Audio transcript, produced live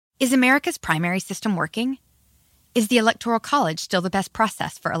Is America's primary system working? Is the Electoral College still the best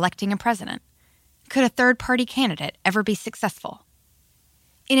process for electing a president? Could a third-party candidate ever be successful?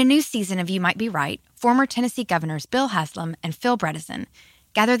 In a new season of You Might Be Right, former Tennessee governors Bill Haslam and Phil Bredesen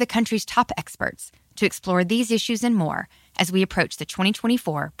gather the country's top experts to explore these issues and more as we approach the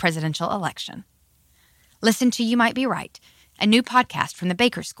 2024 presidential election. Listen to You Might Be Right, a new podcast from the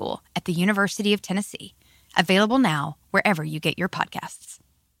Baker School at the University of Tennessee, available now wherever you get your podcasts.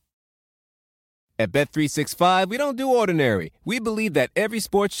 At Bet365, we don't do ordinary. We believe that every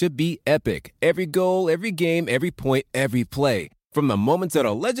sport should be epic. Every goal, every game, every point, every play. From the moments that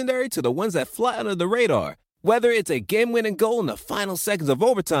are legendary to the ones that fly under the radar. Whether it's a game-winning goal in the final seconds of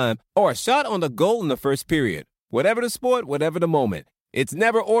overtime or a shot on the goal in the first period. Whatever the sport, whatever the moment. It's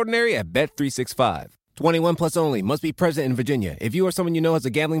never ordinary at Bet365. 21 plus only. Must be present in Virginia. If you or someone you know has a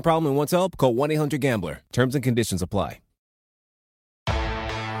gambling problem and wants help, call 1-800-GAMBLER. Terms and conditions apply.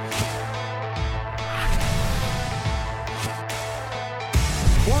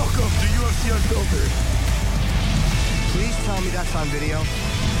 Welcome to UFC Unfiltered. Please tell me that's on video.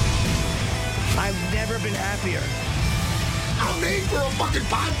 I've never been happier. I'm made for a fucking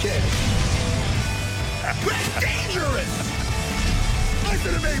podcast. We're dangerous.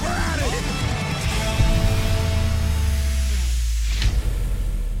 Listen to me, we're at it.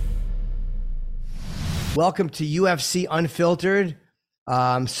 Welcome to UFC Unfiltered.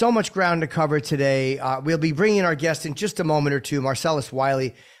 So much ground to cover today. We'll be bringing our guest in just a moment or two, Marcellus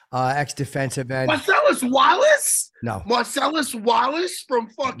Wiley, ex-defensive end. Marcellus Wallace? No. Marcellus Wallace from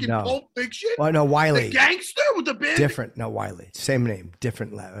fucking Pulp Fiction? Oh, no, Wiley. The gangster with the band? Different. No, Wiley. Same name.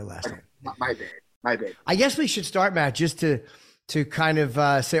 Different last name. My bad. I guess we should start, Matt, just to kind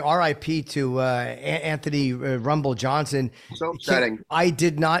of say RIP to Anthony Rumble Johnson. So upsetting. I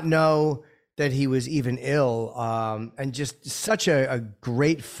did not know that he was even ill, and just such a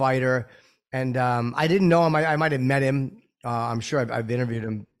great fighter. And I didn't know him. I might have met him. I'm sure I've interviewed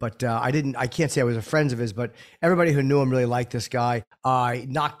him, but I can't say I was a friend of his, but everybody who knew him really liked this guy. He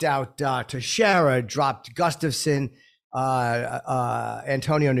knocked out Teixeira, dropped Gustafsson,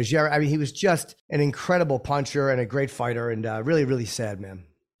 Antonio Nogueira. I mean, he was just an incredible puncher and a great fighter, and really, really sad, man.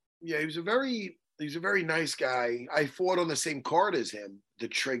 Yeah, he was a very nice guy. I fought on the same card as him, the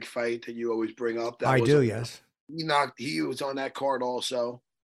Trigg fight that you always bring up. Yes. He was on that card also.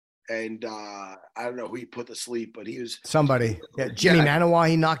 And I don't know who he put to sleep, but he was somebody. Yeah, Jimmy Manawa,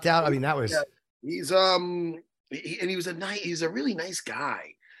 he knocked out. I mean, that was. Yeah, he's a really nice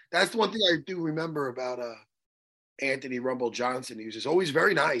guy. That's the one thing I do remember about Anthony Rumble Johnson. He was just always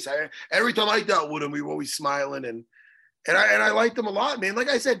very nice. Every time I dealt with him, we were always smiling, and I liked him a lot, man. Like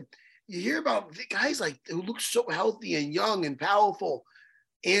I said, you hear about guys like who look so healthy and young and powerful.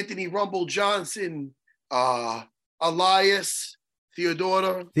 Anthony Rumble Johnson, Elias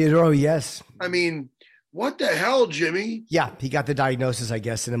Theodorou, yes. I mean, what the hell, Jimmy? Yeah, he got the diagnosis, I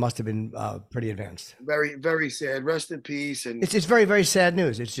guess, and it must have been pretty advanced. Very, very sad. Rest in peace. And it's very, very sad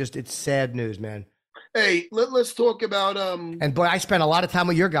news. It's sad news, man. Hey, let's talk about And boy, I spent a lot of time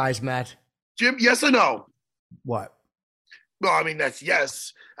with your guys, Matt. Jim, yes or no? What? Well, I mean, that's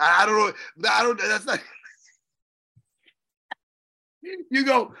yes. I don't know. That's not. You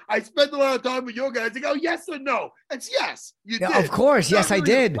go, I spent a lot of time with your guys. You go, yes or no? It's yes. You did. Of course. Yes, really I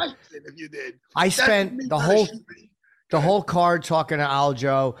did. If you did. I spent the whole card talking to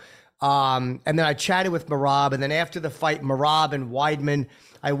Aljo. And then I chatted with Merab. And then after the fight, Merab and Weidman,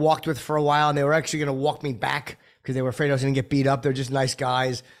 I walked with for a while. And they were actually going to walk me back because they were afraid I was going to get beat up. They're just nice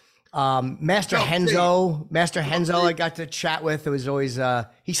guys. Master Henzo, I got to chat with. It was always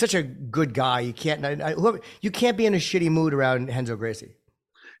he's such a good guy. You can't be in a shitty mood around Henzo Gracie.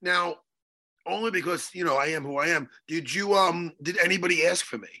 Now, only because I am who I am. Did anybody ask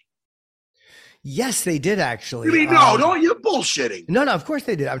for me? Yes, they did actually. You mean no, you're bullshitting. No, of course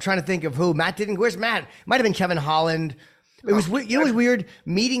they did. I'm trying to think of who. Matt didn't. Where's Matt? Might have been Kevin Holland. It was it was weird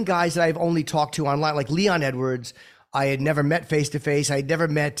meeting guys that I've only talked to online, like Leon Edwards. I had never met face to face. I had never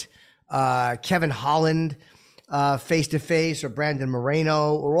met Kevin Holland face to face, or Brandon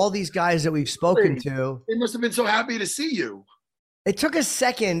Moreno, or all these guys that we've spoken to. They must have been so happy to see you. It took a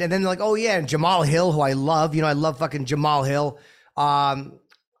second, and then they're like, oh yeah, and Jamal Hill, who I love. I love fucking Jamal Hill.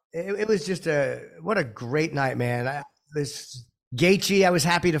 It was just what a great night, man. This Gaethje, I was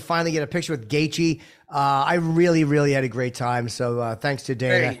happy to finally get a picture with Gaethje. I really, really had a great time. So thanks to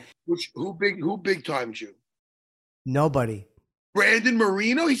Dana. Hey, who big timed you? Nobody. Brandon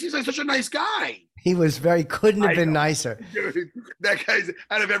Moreno? He seems like such a nice guy. He was couldn't have been nicer. Dude, that guy's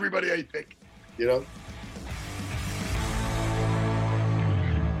out of everybody I think,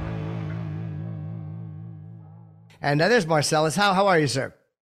 And there's Marcellus. How are you, sir?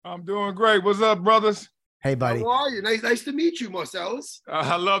 I'm doing great. What's up, brothers? Hey, buddy. How are you? Nice to meet you, Marcellus.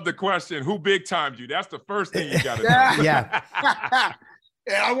 I love the question. Who big timed you? That's the first thing you got to know. Yeah.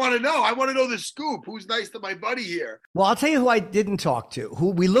 And I want to know. I want to know the scoop. Who's nice to my buddy here? Well, I'll tell you who I didn't talk to.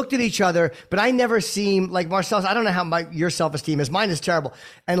 Who we looked at each other, but I never seem like Marcellus. I don't know how your self-esteem is. Mine is terrible.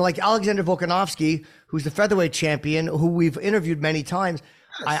 And like Alexander Volkanovski, who's the featherweight champion, who we've interviewed many times.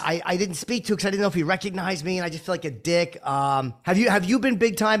 Yes. I didn't speak to because I didn't know if he recognized me, and I just feel like a dick. Have you been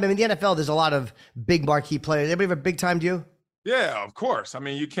big time? I mean, the NFL, there's a lot of big marquee players. Anybody ever big timed you? Yeah, of course. I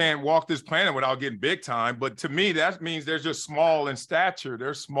mean, you can't walk this planet without getting big time. But to me, that means they're just small in stature.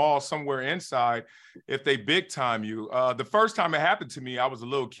 They're small somewhere inside if they big time you. The first time it happened to me, I was a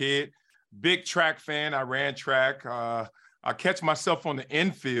little kid, big track fan. I ran track. I catch myself on the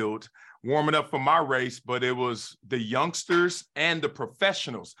infield warming up for my race, but it was the youngsters and the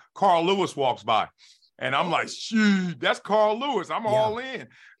professionals. Carl Lewis walks by. And I'm like, shoot, that's Carl Lewis. I'm all in.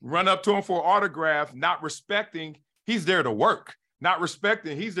 Run up to him for an autograph, not respecting. He's there to work, not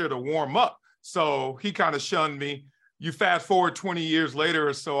respecting. He's there to warm up. So he kind of shunned me. You fast forward 20 years later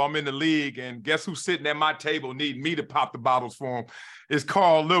or so, I'm in the league, and guess who's sitting at my table needing me to pop the bottles for him? It's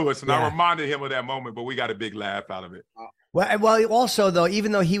Carl Lewis. And I reminded him of that moment, but we got a big laugh out of it. Well, also, though,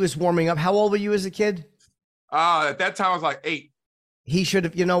 even though he was warming up, how old were you as a kid? At that time, I was like 8. He should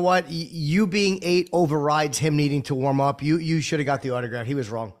have, you know what? You being 8 overrides him needing to warm up. You should have got the autograph. He was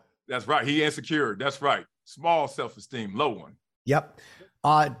wrong. That's right. He insecure. That's right. Small self-esteem, low one. Yep.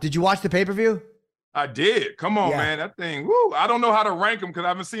 Did you watch the pay-per-view? I did. Come on, man. That thing, woo. I don't know how to rank them because I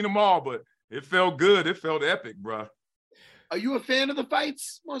haven't seen them all, but it felt good. It felt epic, bro. Are you a fan of the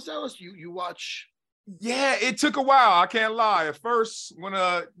fights, Marcellus? You watch? Yeah, it took a while. I can't lie. At first, when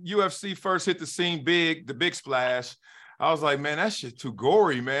UFC first hit the scene big, the big splash, I was like, man, that shit too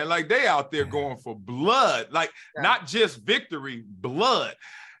gory, man. Like, they out there going for blood. Like, not just victory, blood.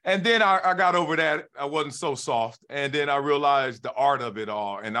 And then I got over that. I wasn't so soft. And then I realized the art of it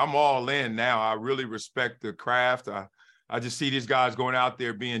all. And I'm all in now. I really respect the craft. I just see these guys going out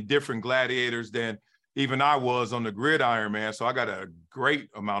there being different gladiators than even I was on the gridiron, man. So I got a great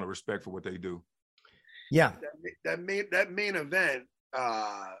amount of respect for what they do. Yeah. That main event,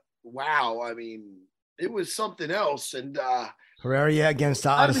 wow. I mean, it was something else. And Pereira against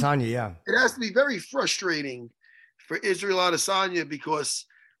Adesanya, yeah. It has to be very frustrating for Israel Adesanya because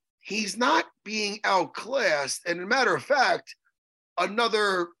he's not being outclassed. And as a matter of fact,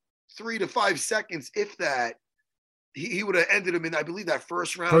 another 3 to 5 seconds, if that, he would have ended him in, I believe, that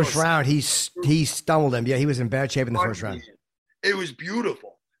first round. First round, he stumbled him. Yeah, he was in bad shape in the first round. It was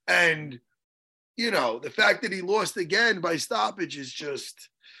beautiful. And, you know, the fact that he lost again by stoppage is just...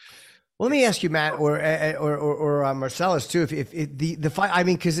 Well, let me ask you, Matt, or Marcellus, too, if the fight, I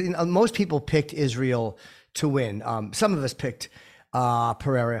mean, because most people picked Israel to win. Some of us picked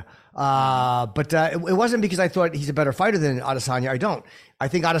Pereira. But it wasn't because I thought he's a better fighter than Adesanya. I don't. I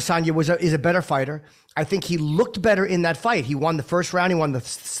think Adesanya is a better fighter. I think he looked better in that fight. He won the first round. He won the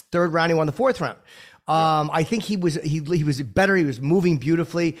third round. He won the fourth round. I think he was better. He was moving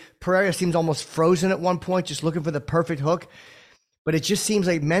beautifully. Pereira seems almost frozen at one point, just looking for the perfect hook. But it just seems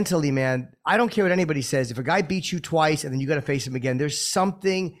like mentally, man, I don't care what anybody says. If a guy beats you twice and then you got to face him again, there's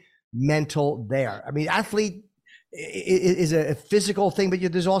something mental there. I mean, athlete is a physical thing, but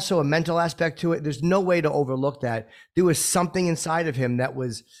there's also a mental aspect to it. There's no way to overlook that. There was something inside of him that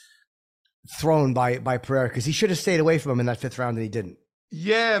was thrown by Pereira because he should have stayed away from him in that fifth round and he didn't.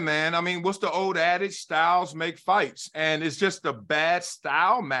 Yeah, man. I mean, what's the old adage? Styles make fights. And it's just a bad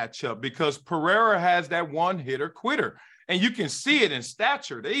style matchup because Pereira has that one hitter quitter. And you can see it in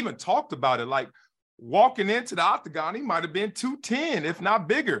stature. They even talked about it. Like walking into the octagon, he might have been 210, if not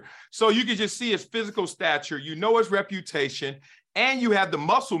bigger. So you can just see his physical stature. You know his reputation. And you have the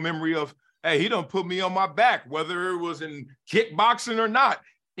muscle memory of, hey, he done put me on my back, whether it was in kickboxing or not.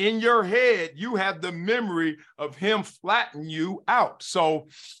 In your head, you have the memory of him flattening you out. So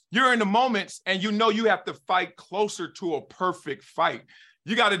you're in the moments and you know you have to fight closer to a perfect fight.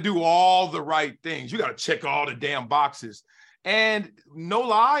 You got to do all the right things. You got to check all the damn boxes. And no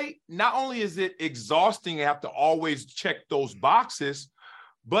lie, not only is it exhausting to have to always check those boxes,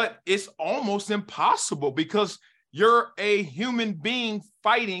 but it's almost impossible because you're a human being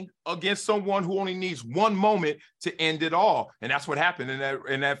fighting against someone who only needs one moment to end it all. And that's what happened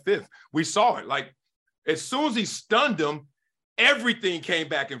in that fifth. We saw it. Like, as soon as he stunned him, everything came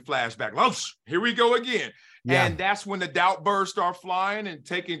back in flashback. Oh, here we go again. Yeah. And that's when the doubt birds start flying and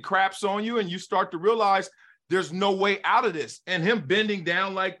taking craps on you. And you start to realize there's no way out of this. And him bending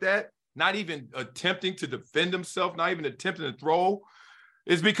down like that, not even attempting to defend himself, not even attempting to throw,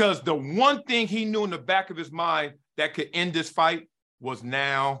 is because the one thing he knew in the back of his mind that could end this fight was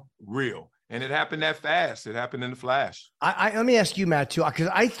now real. And it happened that fast. It happened in the flash. I let me ask you, Matt, too, because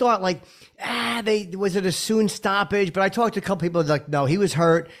I thought like, was it a soon stoppage? But I talked to a couple people like, no, he was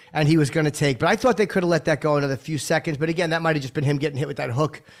hurt and he was going to take. But I thought they could have let that go another few seconds. But again, that might have just been him getting hit with that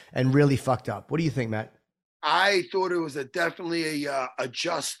hook and really fucked up. What do you think, Matt? I thought it was definitely a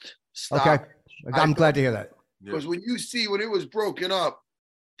just stop. Okay, I'm glad to hear that. Because when it was broken up,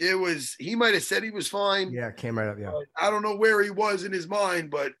 he might have said he was fine. Yeah, it came right up. Yeah, I don't know where he was in his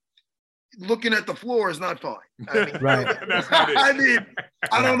mind, but looking at the floor is not fine. I mean, right.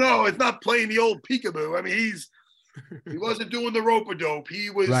 I don't know. It's not playing the old peekaboo. I mean, he wasn't doing the rope-a-dope. He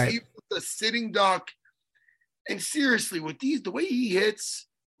was a sitting duck. And seriously, with the way he hits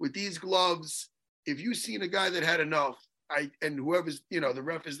with these gloves, if you've seen a guy that had enough, and whoever's, the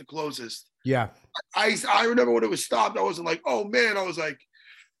ref is the closest. Yeah. I remember when it was stopped, I wasn't like, oh man, I was like,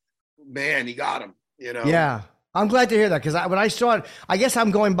 man, he got him, Yeah. I'm glad to hear that because when I saw it, I guess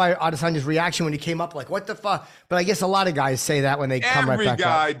I'm going by Adesanya's reaction when he came up, like, what the fuck? But I guess a lot of guys say that when they come right back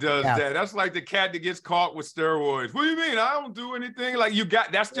up. Every guy does that. That's like the cat that gets caught with steroids. What do you mean? I don't do anything. Like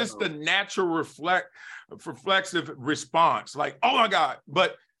that's just the natural reflexive response. Like, oh my God.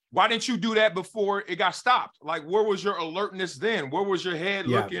 But why didn't you do that before it got stopped? Like, where was your alertness then? Where was your head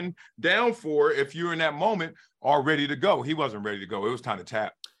looking down for if you're in that moment all ready to go? He wasn't ready to go. It was time to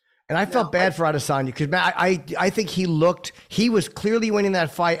tap. And I felt bad for Adesanya because I think he was clearly winning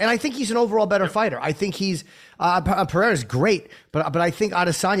that fight. And I think he's an overall better fighter. I think Pereira's great, but I think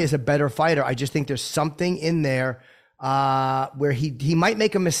Adesanya is a better fighter. I just think there's something in there where he might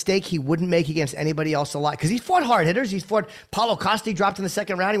make a mistake he wouldn't make against anybody else a lot. Because he's fought hard hitters. He's fought Paulo Costa. He dropped in the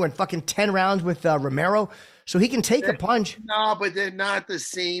second round. He went fucking 10 rounds with Romero. So he can take a punch. No, but they're not the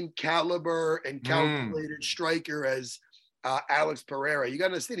same caliber and calculated striker as Alex Pereira. You got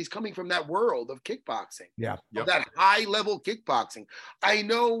to understand, he's coming from that world of kickboxing. Yeah. Of that high level kickboxing. I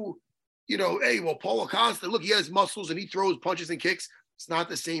know, hey, well, Paulo Costa, look, he has muscles and he throws punches and kicks. It's not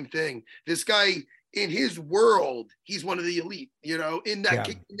the same thing. This guy, in his world, he's one of the elite, in that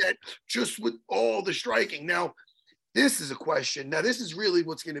kicking net, just with all the striking. Now, this is a question. Now, this is really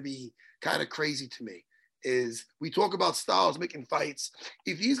what's going to be kind of crazy to me is we talk about styles making fights.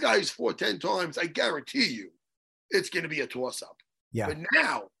 If these guys fought 10 times, I guarantee you, it's going to be a toss-up. Yeah. But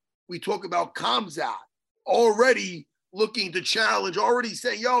now we talk about Khamzat already looking to challenge, already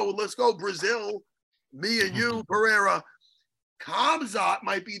saying, yo, let's go Brazil, me and you, Pereira. Khamzat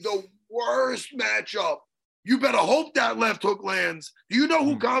might be the worst matchup. You better hope that left hook lands. Do you know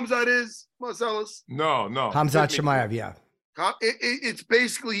who Khamzat is, Marcellus? No. Khamzat Chimaev, yeah. It's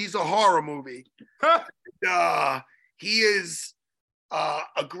basically, he's a horror movie. He is a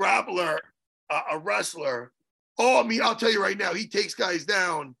grappler, a wrestler. Oh, I'll tell you right now, he takes guys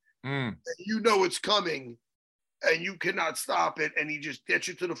down. And it's coming, and you cannot stop it, and he just gets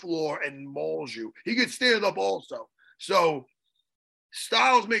you to the floor and mauls you. He can stand up also. So,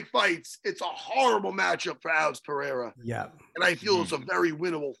 styles make fights. It's a horrible matchup for Alex Pereira. Yeah. And I feel it's a very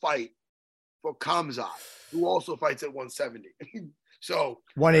winnable fight for Khamzat, who also fights at 170. So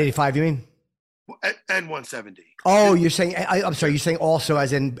 185, you mean? And 170. Oh, you're saying, I'm sorry, you're saying also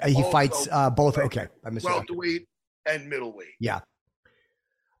as in he also fights both. Okay. I missed welterweight and middleweight. Yeah.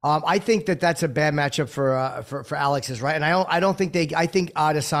 I think that's a bad matchup for Alex's, right? And I don't think I think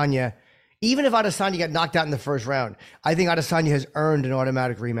Adesanya, even if Adesanya got knocked out in the first round, I think Adesanya has earned an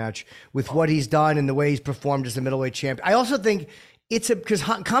automatic rematch with what he's done and the way he's performed as a middleweight champ. I also think because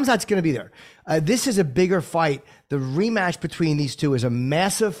Khamzat's going to be there. This is a bigger fight. The rematch between these two is a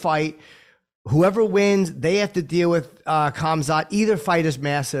massive fight. Whoever wins, they have to deal with Khamzat. Either fight is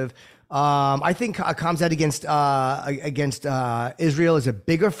massive. I think Khamzat against Israel is a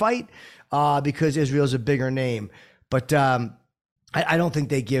bigger fight because Israel is a bigger name. But I don't think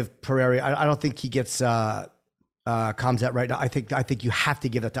they give Pereira. I don't think he gets Khamzat right now. I think you have to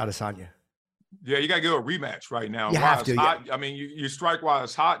give that to Adesanya. Yeah, you got to give a rematch right now. You have to. Hot, yeah. I mean, you strike while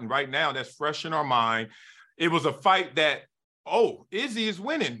it's hot, and right now that's fresh in our mind. It was a fight that, Izzy is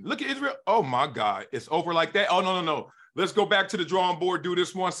winning. Look at Israel. Oh my God, it's over like that. Oh no. Let's go back to the drawing board, do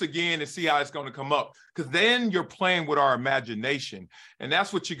this once again and see how it's going to come up. Because then you're playing with our imagination. And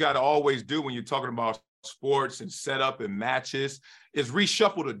that's what you got to always do when you're talking about sports and setup and matches is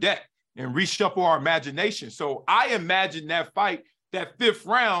reshuffle the deck and reshuffle our imagination. So I imagined that fight, that fifth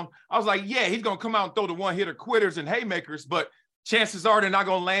round. I was like, yeah, he's going to come out and throw the one-hitter quitters and haymakers, but chances are they're not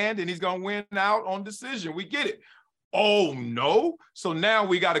going to land and he's going to win out on decision. We get it. Oh, no. So now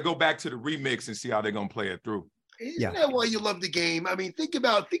we got to go back to the remix and see how they're going to play it through. Isn't that why you love the game? I mean, think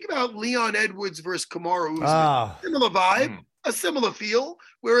about Leon Edwards versus Kamaru Usman. Similar vibe, a similar feel,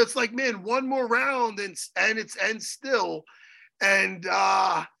 where it's like, man, one more round and still. And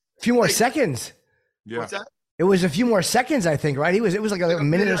a few more seconds. Yeah. what's that? It was a few more seconds, I think, right? It was like a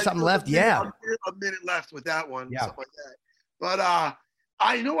minute or something left. Yeah. A minute left with that one. Yeah. Something like that. But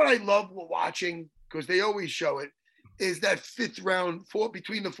I know what I love watching, because they always show it, is that fifth round,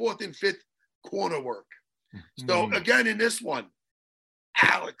 between the fourth and fifth corner work. So again, in this one,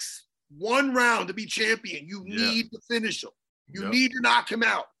 Alex, one round to be champion, you need to finish him. You need to knock him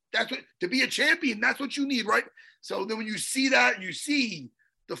out. That's what, to be a champion, that's what you need, right? So then when you see that, you see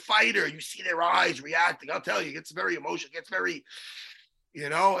the fighter, you see their eyes reacting. I'll tell you, it gets very emotional, it gets very,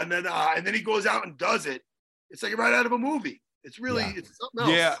 and then he goes out and does it. It's like right out of a movie. It's really, it's something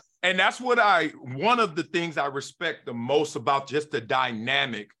else. Yeah. And that's what one of the things I respect the most about just the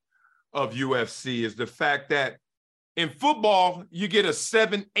dynamic of UFC is the fact that in football, you get a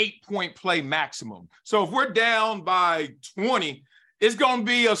 7-8 point play maximum. So if we're down by 20, it's going to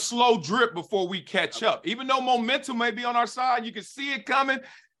be a slow drip before we catch up. Even though momentum may be on our side, you can see it coming.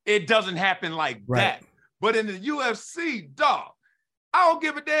 It doesn't happen like that. But in the UFC, dog, I don't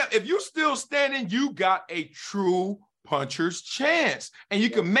give a damn. If you're still standing, you got a true puncher's chance. And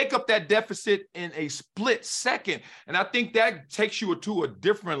you can make up that deficit in a split second. And I think that takes you to a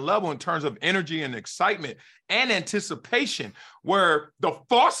different level in terms of energy and excitement and anticipation, where the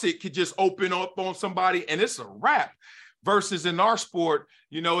faucet could just open up on somebody and it's a wrap. Versus in our sport,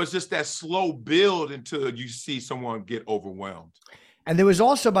 it's just that slow build until you see someone get overwhelmed. And there was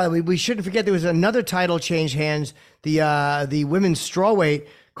also, by the way, we shouldn't forget, there was another title change hands. The women's strawweight,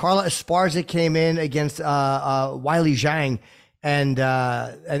 Carla Esparza came in against Weili Zhang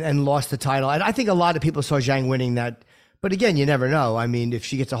and lost the title. And I think a lot of people saw Zhang winning that. But again, you never know. I mean, if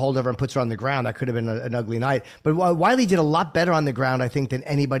she gets a hold of her and puts her on the ground, that could have been an ugly night. But Weili did a lot better on the ground, I think, than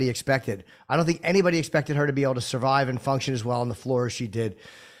anybody expected. I don't think anybody expected her to be able to survive and function as well on the floor as she did.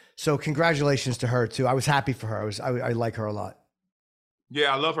 So congratulations to her, too. I was happy for her. I like her a lot.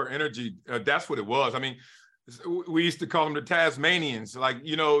 Yeah, I love her energy. That's what it was. I mean, we used to call them the Tasmanians. Like,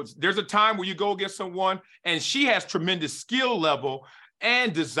 there's a time where you go against someone and she has tremendous skill level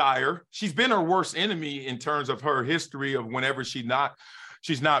and desire. She's been her worst enemy in terms of her history of whenever she's not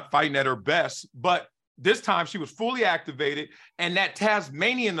fighting at her best. But this time she was fully activated, and that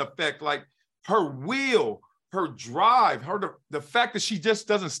Tasmanian effect, like her will, her drive, the fact that she just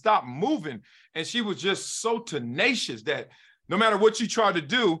doesn't stop moving. And she was just so tenacious that no matter what you tried to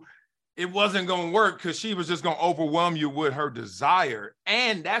do, it wasn't going to work, because she was just going to overwhelm you with her desire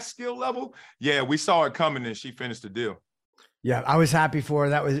and that skill level. Yeah, we saw it coming and she finished the deal. Yeah, I was happy for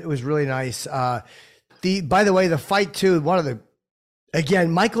her. It was really nice. By the way, the fight too,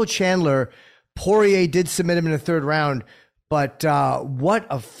 Michael Chandler, Poirier did submit him in the third round, but what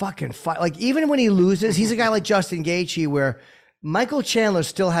a fucking fight. Like, even when he loses, he's a guy like Justin Gaethje, where Michael Chandler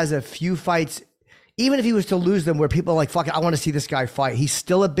still has a few fights, even if he was to lose them, where people are like, fuck it, I want to see this guy fight. He's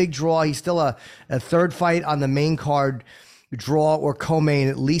still a big draw. He's still a third fight on the main card draw, or co-main,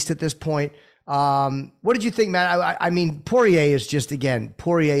 at least at this point. What did you think, Matt? I mean, Poirier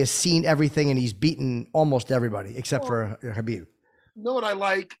has seen everything, and he's beaten almost everybody except for Khabib. You know what I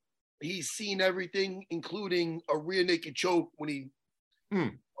like? He's seen everything, including a rear naked choke when he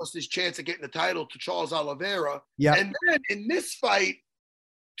lost his chance of getting the title to Charles Oliveira. Yeah. And then in this fight,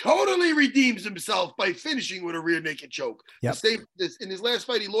 totally redeems himself by finishing with a rear naked choke. Yep. In his last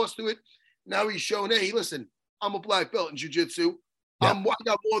fight, he lost to it. Now he's shown, hey, listen, I'm a black belt in jiu-jitsu. Yep. I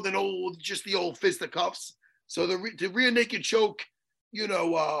got more than just the old fisticuffs. So the rear naked choke,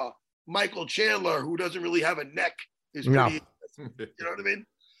 Michael Chandler, who doesn't really have a neck, is pretty, you know what I mean?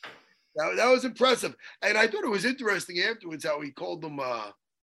 That was impressive. And I thought it was interesting afterwards how he called them a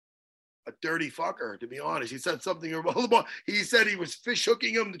dirty fucker, to be honest. He said something about, he said he was fish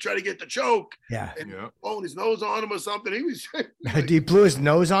hooking him to try to get the choke. Yeah. And blowing his nose on him or something. He was like, he blew his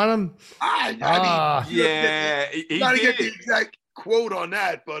nose on him? I mean, he got to get the exact quote on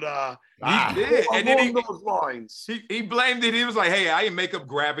that, but he did. And then those lines. He blamed it. He was like, hey, I didn't make up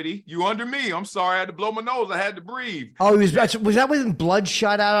gravity. You under me. I'm sorry. I had to blow my nose. I had to breathe. Oh, was that when blood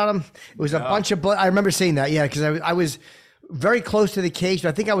shot out on him? It was a bunch of blood. I remember saying that. Yeah, because I was very close to the cage, but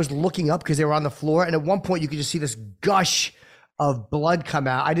I think I was looking up because they were on the floor. And at one point you could just see this gush of blood come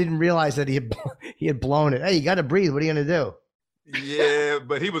out. I didn't realize that he had blown it. Hey, you got to breathe. What are you going to do? Yeah,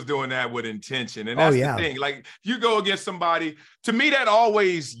 but he was doing that with intention. And that's the thing. Like, you go against somebody, to me, that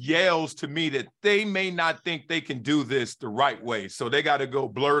always yells to me that they may not think they can do this the right way. So they got to go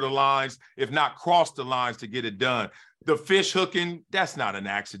blur the lines, if not cross the lines, to get it done. The fish hooking, that's not an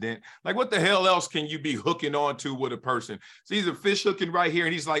accident. Like, what the hell else can you be hooking onto with a person? So he's a fish hooking right here,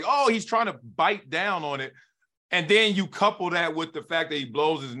 and he's like, oh, he's trying to bite down on it. And then you couple that with the fact that he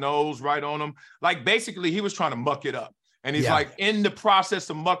blows his nose right on him. Like, basically, he was trying to muck it up. And he's like, in the process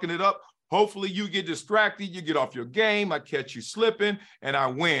of mucking it up, hopefully you get distracted, you get off your game, I catch you slipping, and I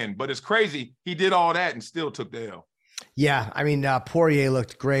win. But it's crazy. He did all that and still took the L. Yeah, I mean, Poirier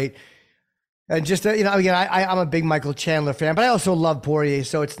looked great. And just, again, I'm a big Michael Chandler fan, but I also love Poirier,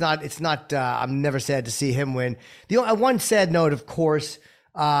 so it's not. I'm never sad to see him win. The one sad note, of course,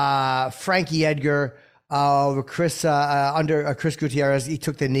 Frankie Edgar over Chris Gutierrez. He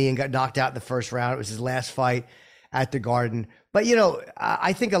took the knee and got knocked out in the first round. It was his last fight at the Garden. But,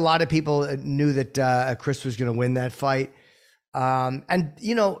 I think a lot of people knew that Chris was going to win that fight. And,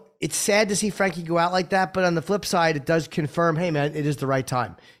 it's sad to see Frankie go out like that. But on the flip side, it does confirm, hey, man, it is the right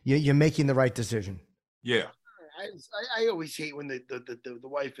time. You're making the right decision. Yeah. I always hate when the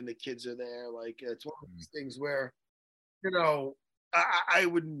wife and the kids are there. Like, it's one of these things where, I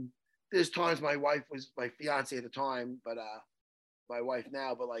wouldn't. There's times my wife was my fiance at the time, but my wife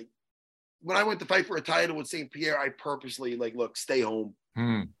now. But like when I went to fight for a title with St. Pierre, I purposely look, stay home.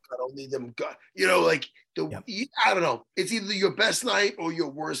 I don't need them. I don't know. It's either your best night or your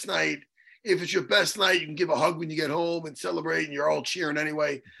worst night. If it's your best night, you can give a hug when you get home and celebrate, and you're all cheering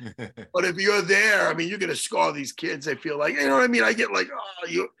anyway. But if you're there, I mean, you're gonna scar these kids. I feel like, you know what I mean. I get like,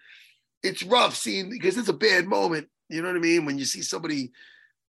 it's rough seeing because it's a bad moment. You know what I mean? When you see somebody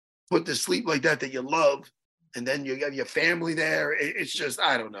put to sleep like that you love, and then you have your family there. It's just,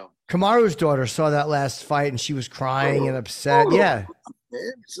 I don't know. Kamaru's daughter saw that last fight and she was crying and upset. Yeah.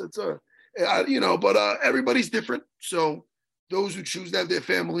 But everybody's different. So those who choose to have their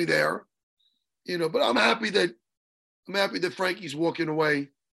family there, but I'm happy that Frankie's walking away.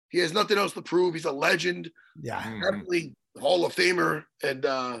 He has nothing else to prove. He's a legend. Yeah. Definitely Hall of Famer. And,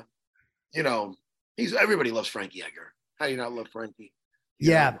 everybody loves Frankie Edgar. How do you not love Frankie?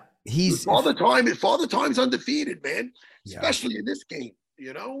 Yeah. He's Father Time's undefeated, man. Especially in this game,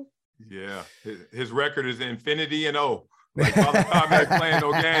 Yeah, his record is infinity and O. Like Father Time ain't playing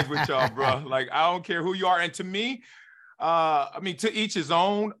no games with y'all, bro. Like I don't care who you are. And to me, to each his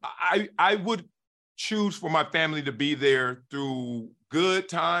own. I would choose for my family to be there through good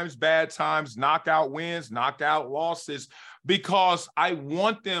times, bad times, knockout wins, knockout losses, because I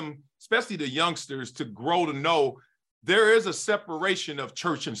want them, especially the youngsters, to grow to know there is a separation of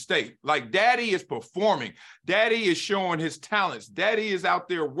church and state. Like daddy is performing. Daddy is showing his talents. Daddy is out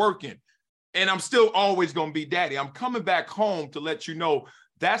there working. And I'm still always going to be daddy. I'm coming back home to let you know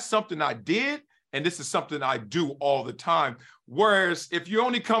that's something I did. And this is something I do all the time. Whereas if you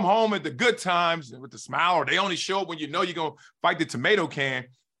only come home at the good times and with the smile, or they only show up when you know you're going to fight the tomato can,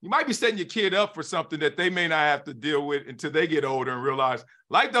 you might be setting your kid up for something that they may not have to deal with until they get older and realize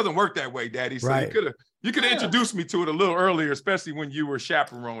life doesn't work that way, daddy. So right. You could have introduced me to it a little earlier, especially when you were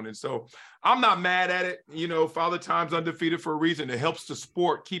chaperoning. So I'm not mad at it. Father Time's undefeated for a reason. It helps the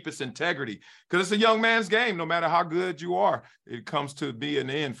sport keep its integrity because it's a young man's game. No matter how good you are, it comes to be an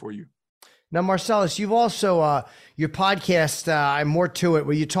end for you. Now, Marcellus, you've also, your podcast, I'm more to it,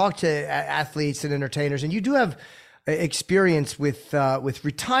 where you talk to athletes and entertainers, and you do have experience with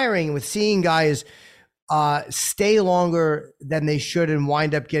retiring, with seeing guys stay longer than they should and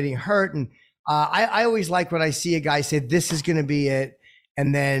wind up getting hurt. And I always like when I see a guy say, this is going to be it.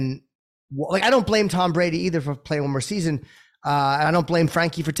 And then, I don't blame Tom Brady either for playing one more season. And I don't blame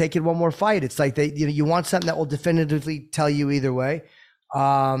Frankie for taking one more fight. It's like you want something that will definitively tell you either way.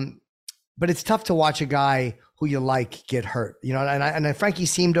 But it's tough to watch a guy who you like get hurt, and Frankie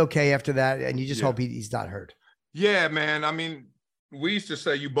seemed okay after that. And you just hope he's not hurt. Yeah, man. I mean, we used to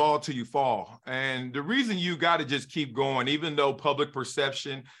say you ball till you fall. And the reason you got to just keep going, even though public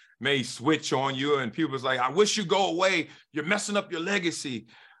perception may switch on you and people's like, I wish you go away. You're messing up your legacy.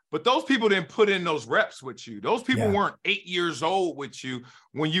 But those people didn't put in those reps with you. Those people weren't 8 years old with you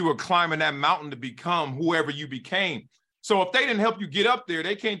when you were climbing that mountain to become whoever you became. So if they didn't help you get up there,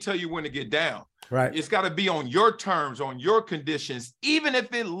 they can't tell you when to get down. Right. It's got to be on your terms, on your conditions, even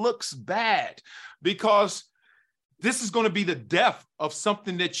if it looks bad, because this is going to be the death of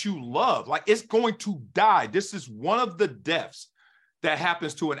something that you love. Like it's going to die. This is one of the deaths that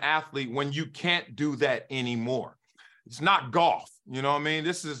happens to an athlete when you can't do that anymore. It's not golf. You know what I mean?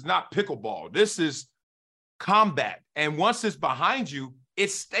 This is not pickleball. This is combat. And once it's behind you, it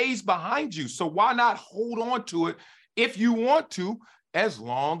stays behind you. So why not hold on to it if you want to, as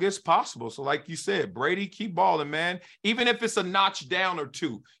long as possible? So like you said, Brady, keep balling, man. Even if it's a notch down or two.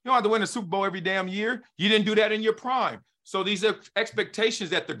 You don't have to win a Super Bowl every damn year. You didn't do that in your prime. So these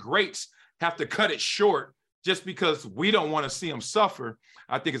expectations that the greats have to cut it short just because we don't want to see them suffer,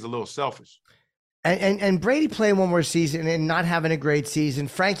 I think is a little selfish. And Brady playing one more season and not having a great season.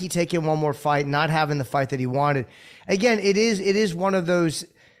 Frankie taking one more fight, not having the fight that he wanted. Again, it is one of those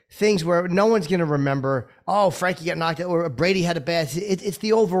things where no one's going to remember, oh, Frankie got knocked out or Brady had a bad. It's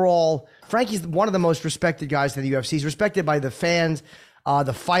the overall. Frankie's one of the most respected guys in the UFC. He's respected by the fans,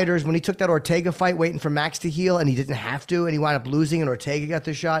 the fighters. When he took that Ortega fight waiting for Max to heal and he didn't have to and he wound up losing and Ortega got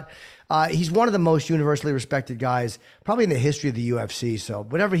the shot. He's one of the most universally respected guys probably in the history of the UFC. So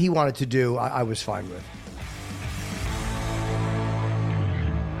whatever he wanted to do, I was fine with.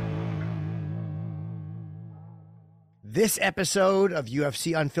 This episode of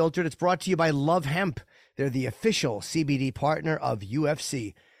UFC Unfiltered, it's brought to you by Love Hemp. They're the official CBD partner of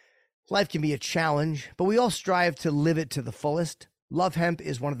UFC. Life can be a challenge, but we all strive to live it to the fullest. Love Hemp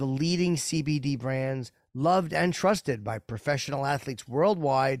is one of the leading CBD brands, loved and trusted by professional athletes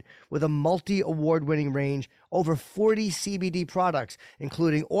worldwide, with a multi-award-winning range, over 40 CBD products,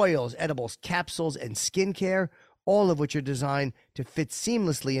 including oils, edibles, capsules, and skincare, all of which are designed to fit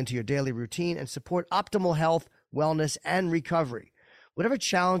seamlessly into your daily routine and support optimal health, wellness, and recovery. Whatever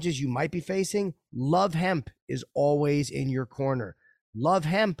challenges you might be facing, Love Hemp is always in your corner. Love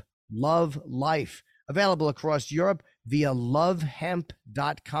Hemp, love life. Available across Europe via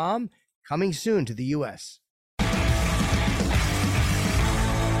lovehemp.com. Coming soon to the U.S.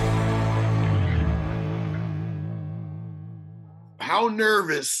 How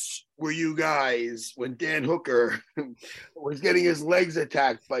nervous were you guys when Dan Hooker was getting his legs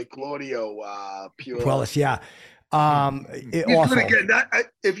attacked by Claudio Puelles? Yeah.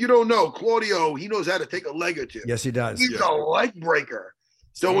 If you don't know, Claudio, he knows how to take a leg or two. Yes, he does. He's a leg breaker.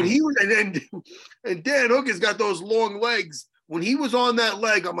 So when he was, and Dan Hooker's got those long legs. When he was on that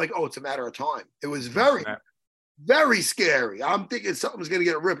leg, I'm like, oh, it's a matter of time. It was very, very scary. I'm thinking something's going to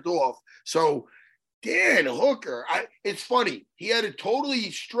get ripped off. So Dan Hooker, it's funny. He had it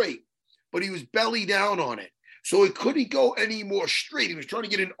totally straight, but he was belly down on it. So it couldn't go any more straight. He was trying to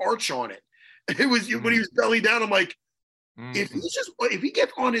get an arch on it. It was when he was belly down, I'm like, if he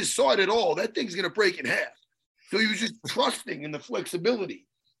gets on his side at all, that thing's going to break in half. So he was just trusting in the flexibility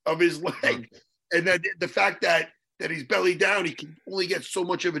of his leg. And that the fact that he's belly down, he can only get so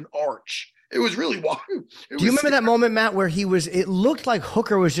much of an arch. It was really wild. Do you remember that moment, Matt, where it looked like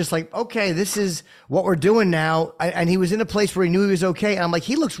Hooker was just like, okay, this is what we're doing now. And he was in a place where he knew he was okay. And I'm like,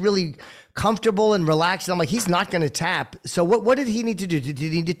 he looks really comfortable and relaxed. And I'm like, he's not going to tap. So what did he need to do? Did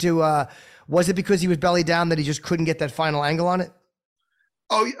he need to, was it because he was belly down that he just couldn't get that final angle on it?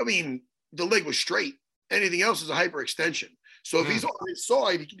 Oh, I mean, the leg was straight. Anything else is a hyperextension. So if he's on his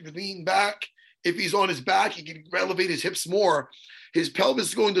side, he can lean back. If he's on his back, he can elevate his hips more. His pelvis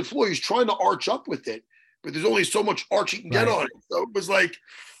is going to the floor. He's trying to arch up with it, but there's only so much arch he can get on it. So it was like,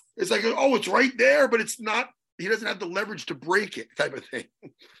 oh, it's right there, but it's not. He doesn't have the leverage to break it, type of thing.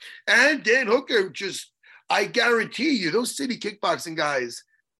 And Dan Hooker I guarantee you, those city kickboxing guys,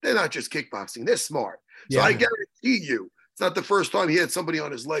 they're not just kickboxing. They're smart. So I guarantee you, it's not the first time he had somebody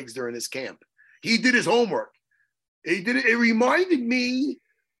on his legs during his camp. He did his homework. He did it. It reminded me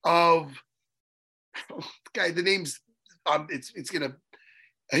of guy. The name's the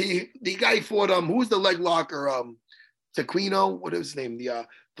guy fought who was the leg locker? Taquino. What is his name? The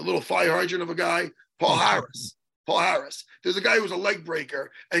little fire hydrant of a guy. Paul Harris. There's a guy who was a leg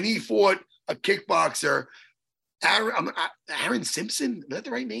breaker, and he fought a kickboxer. Aaron Simpson. Is that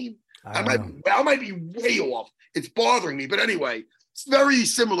the right name? I might be way off. It's bothering me, but anyway. It's very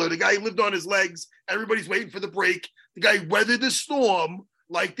similar. The guy lived on his legs. Everybody's waiting for the break. The guy weathered the storm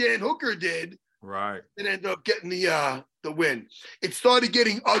like Dan Hooker did. Right. And ended up getting the win. It started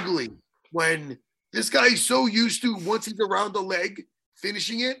getting ugly when this guy's so used to, once he's around the leg,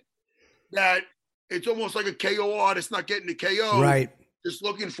 finishing it, that it's almost like a KO artist not getting the KO. Right. Just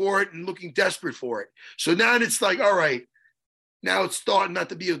looking for it and looking desperate for it. So now it's like, all right, now it's starting not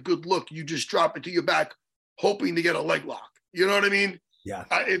to be a good look. You just drop it to your back, hoping to get a leg lock. You know what I mean? Yeah.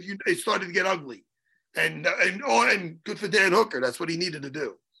 It started to get ugly, and good for Dan Hooker. That's what he needed to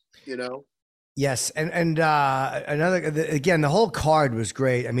do. You know. Yes, and again, the whole card was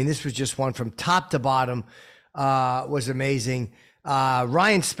great. I mean, this was just one from top to bottom. Was amazing.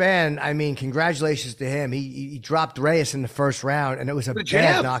 Ryan Spann. I mean, congratulations to him. He dropped Reyes in the first round, and it was a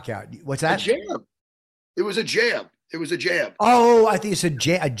bad knockout. What's that? A jab. It was a jab. Oh, I think you said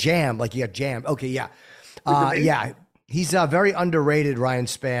a jam. Like you got jammed. Okay, yeah, yeah. He's very underrated, Ryan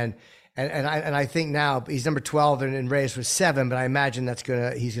Spann, and I think now he's number 12 and Reyes was 7, but I imagine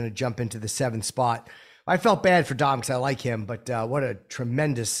he's gonna jump into the 7th spot. I felt bad for Dom because I like him, but what a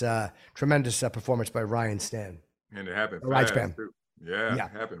tremendous performance by Ryan Spann. And it happened fast. Too. Yeah, yeah,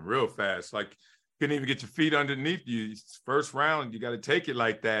 it happened real fast. Like couldn't even get your feet underneath you. First round, you got to take it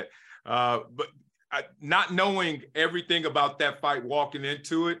like that. But not knowing everything about that fight walking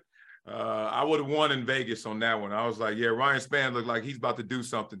into it, I would have won in Vegas on that one. I was like, yeah, Ryan Spann looked like he's about to do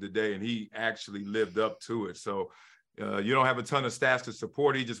something today, and he actually lived up to it. So you don't have a ton of stats to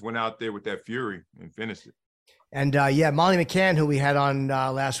support. He just went out there with that fury and finished it. And Molly McCann, who we had on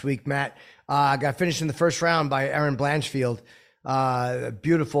last week, Matt, got finished in the first round by Erin Blanchfield.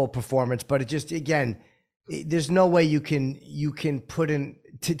 Beautiful performance, but it just, again, there's no way you can put in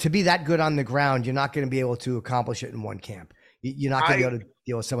to be that good on the ground. You're not going to be able to accomplish it in one camp. You're not going to be able to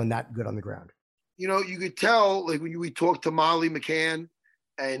deal with someone that good on the ground. You know, you could tell, like when we talked to Molly McCann,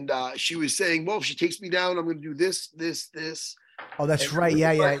 and she was saying, well, if she takes me down, I'm going to do this. Oh, that's right.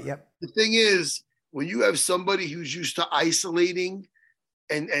 Yeah. The thing is, when you have somebody who's used to isolating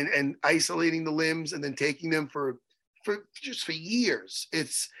and isolating the limbs and then taking them for years,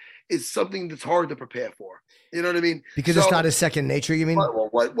 it's something that's hard to prepare for. You know what I mean? Because it's not a second nature, you mean?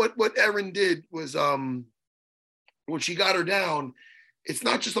 What Erin did was when she got her down, it's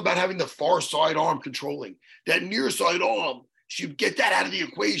not just about having the far side arm controlling. That near side arm, she would get that out of the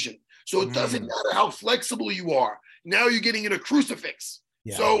equation. So it doesn't matter how flexible you are. Now you're getting in a crucifix.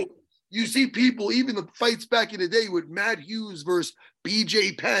 Yeah. So you see people, even the fights back in the day with Matt Hughes versus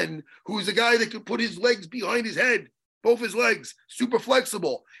BJ Penn, who's a guy that could put his legs behind his head, both his legs, super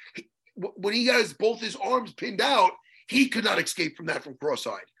flexible. When he has both his arms pinned out, he could not escape from that from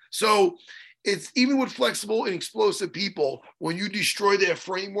cross-side. So it's even with flexible and explosive people, when you destroy their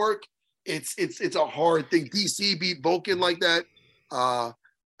framework, it's a hard thing. DC beat Volkan like that. Volkan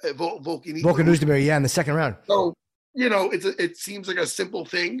Oezdemir, in the second round. So, you know, it seems like a simple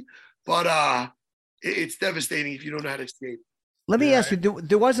thing, but it's devastating if you don't know how to escape. Let me ask you,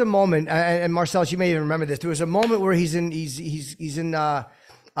 there was a moment, and Marcellus, you may even remember this. There was a moment where he's in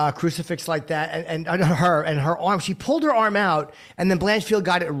crucifix like that, and her arm, she pulled her arm out, and then Blanchfield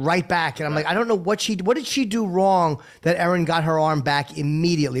got it right back. And I'm like, I don't know what did she do wrong that Erin got her arm back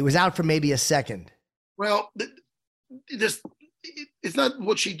immediately? It was out for maybe a second. Well, it's not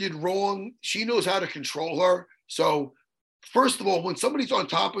what she did wrong. She knows how to control her. So first of all, when somebody's on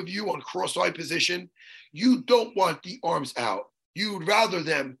top of you on cross-side position, you don't want the arms out. You would rather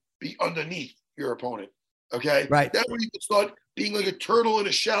them be underneath your opponent. Okay. Right. That way you can start being like a turtle in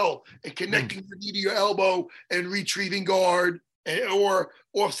a shell and connecting your knee to your elbow and retrieving guard or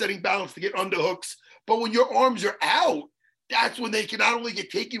offsetting balance to get underhooks. But when your arms are out, that's when they can not only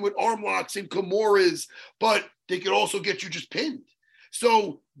get taken with arm locks and Kimuras, but they could also get you just pinned.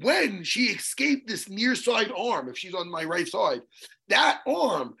 So when she escaped this near side arm, if she's on my right side, that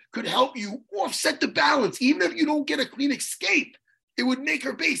arm could help you offset the balance. Even if you don't get a clean escape, it would make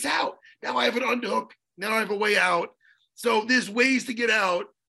her base out. Now I have an underhook. Now I have a way out. So there's ways to get out.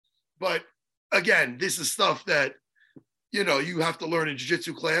 But again, this is stuff that, you know, you have to learn in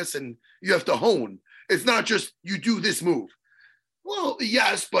jiu-jitsu class and you have to hone. It's not just you do this move. Well,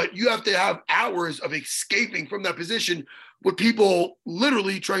 yes, but you have to have hours of escaping from that position with people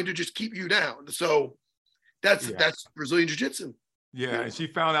literally trying to just keep you down. So that's Brazilian jiu-jitsu. Yeah, and she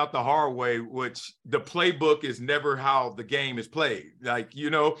found out the hard way, which the playbook is never how the game is played. Like, you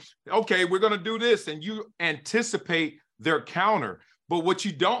know, okay, we're going to do this, and you anticipate their counter. But what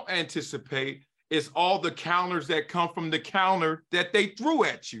you don't anticipate is all the counters that come from the counter that they threw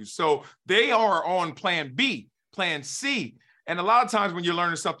at you. So they are on plan B, plan C. And a lot of times when you're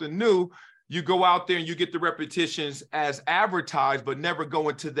learning something new, you go out there and you get the repetitions as advertised, but never go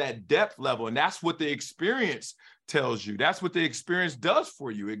into that depth level. And that's what the experience tells you. That's what the experience does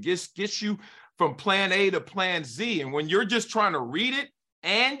for you. It gets you from plan A to plan Z. And when you're just trying to read it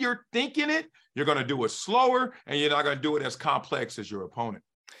and you're thinking it, you're going to do it slower and you're not going to do it as complex as your opponent.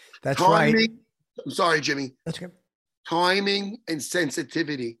 That's timing, right. I'm sorry, Jimmy. That's good. Timing and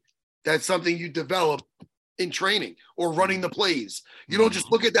sensitivity. That's something you develop in training or running the plays. You don't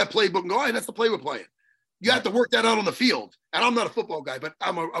just look at that playbook and go, that's the play we're playing. You have to work that out on the field. And I'm not a football guy, but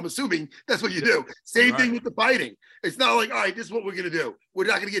I'm assuming that's what you do. Same thing with the fighting. It's not like, all right, this is what we're going to do. We're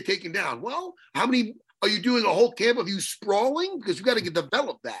not going to get taken down. Well, how many are you doing a whole camp of you sprawling? Because you got to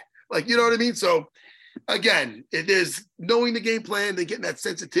develop that. Like, you know what I mean? So again, it is knowing the game plan, then getting that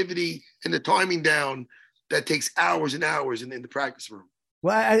sensitivity and the timing down that takes hours and hours in the practice room.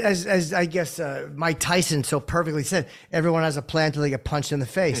 Well, as I guess Mike Tyson so perfectly said, everyone has a plan until they get punched in the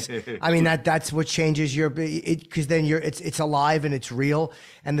face. I mean, that's what changes because then it's alive and it's real,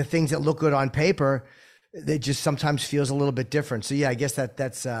 and the things that look good on paper, they just sometimes feels a little bit different. So yeah, I guess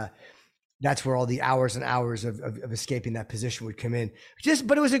that's where all the hours and hours of escaping that position would come in.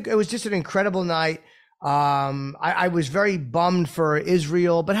 But it was just an incredible night. I was very bummed for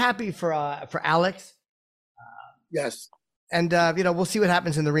Israel, but happy for Alex. Yes. And, we'll see what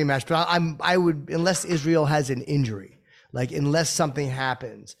happens in the rematch, but I would, unless Israel has an injury, like unless something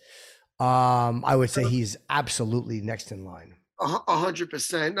happens, I would say he's absolutely next in line.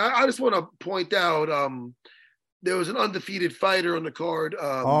 100%. I just want to point out there was an undefeated fighter on the card.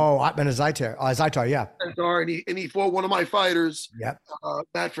 Atman Zaitar, yeah. And he fought one of my fighters, Yep.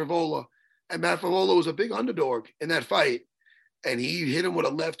 Matt Frivola. And Matt Frivola was a big underdog in that fight. And he hit him with a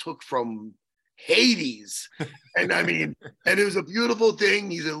left hook from Hades. And I mean, and it was a beautiful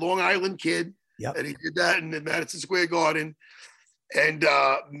thing. He's a Long Island kid. Yep. And he did that in the Madison Square Garden. And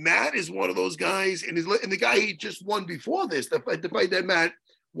Matt is one of those guys, and the guy he just won before this, the fight that Matt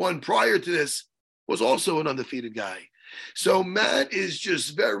won prior to this, was also an undefeated guy. So Matt is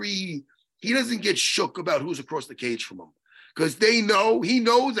just he doesn't get shook about who's across the cage from him, because he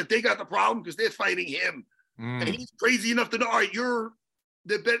knows that they got the problem because they're fighting him. And he's crazy enough to know, all right,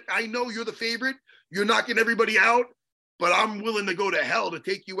 I know you're the favorite. You're knocking everybody out, but I'm willing to go to hell to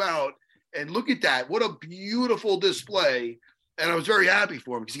take you out. And look at that. What a beautiful display. And I was very happy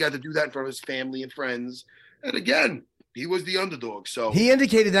for him because he got to do that in front of his family and friends. And again, he was the underdog. So he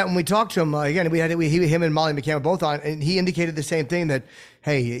indicated that when we talked to him again, him and Molly McCann were both on, and he indicated the same thing, that,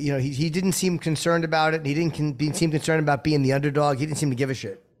 hey, he didn't seem concerned about it. He didn't seem concerned about being the underdog. He didn't seem to give a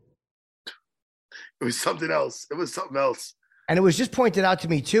shit. It was something else. And it was just pointed out to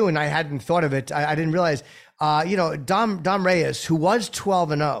me too, and I hadn't thought of it. I didn't realize, Dom Reyes, who was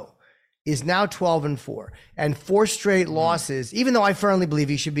 12-0, is now 12-4, and 4 straight losses, even though I firmly believe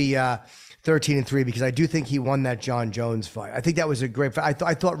he should be 13-3, because I do think he won that John Jones fight. I think that was a great fight.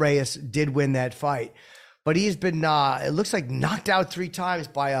 I thought Reyes did win that fight, but he's been, it looks like, knocked out 3 times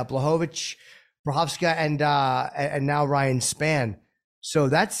by Blachowicz, Prochazka, and now Ryan Spann. So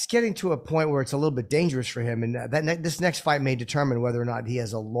that's getting to a point where it's a little bit dangerous for him. And this next fight may determine whether or not he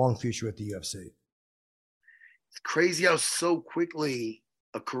has a long future with the UFC. It's crazy how so quickly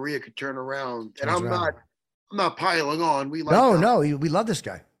a career could turn around. And I'm not piling on. We love this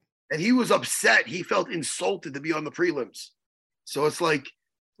guy. And he was upset. He felt insulted to be on the prelims. So it's like,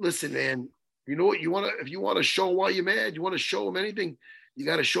 listen, man, you know what? If you want to show why you're mad, you want to show him anything, you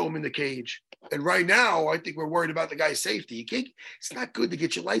got to show him in the cage. And right now, I think we're worried about the guy's safety. It's not good to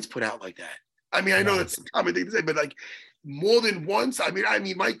get your lights put out like that. I mean, I know that's a common thing to say, but like more than once, I mean,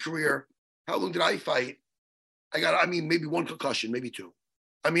 my career, how long did I fight? Maybe 1 concussion, maybe 2.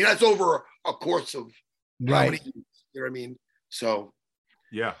 I mean, that's over a course of how many years, you know what I mean? So.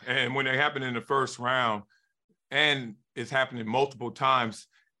 Yeah. And when it happened in the first round, and it's happening multiple times,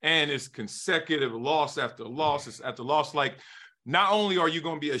 and it's consecutive loss after loss after loss, like, not only are you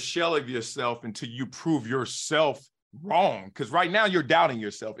going to be a shell of yourself until you prove yourself wrong, because right now you're doubting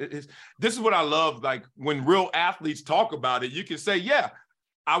yourself. This is what I love. Like, when real athletes talk about it, you can say, yeah,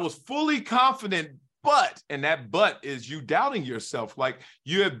 I was fully confident, and that but is you doubting yourself. Like,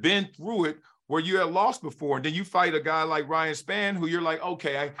 you have been through it where you had lost before. And then you fight a guy like Ryan Spann, who you're like,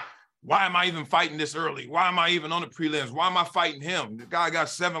 okay, why am I even fighting this early? Why am I even on the prelims? Why am I fighting him? The guy got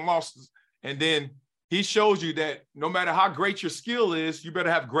 7 losses. And then he shows you that no matter how great your skill is, you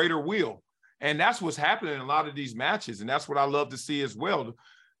better have greater will. And that's what's happening in a lot of these matches. And that's what I love to see as well.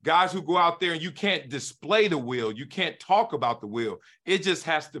 Guys who go out there and you can't display the will. You can't talk about the will. It just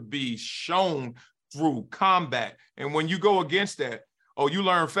has to be shown through combat. And when you go against that, you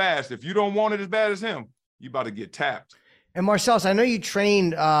learn fast. If you don't want it as bad as him, you about to get tapped. And Marcellus, I know you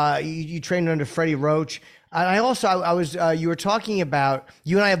trained, you trained under Freddie Roach. And you were talking about,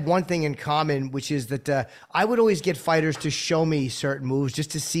 you and I have one thing in common, which is that I would always get fighters to show me certain moves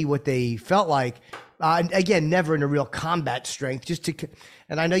just to see what they felt like. Again, never in a real combat strength,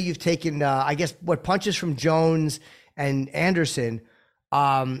 and I know you've taken, punches from Jones and Anderson.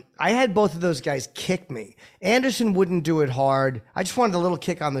 I had both of those guys kick me. Anderson wouldn't do it hard. I just wanted a little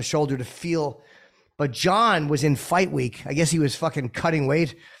kick on the shoulder to feel, but John was in fight week. I guess he was fucking cutting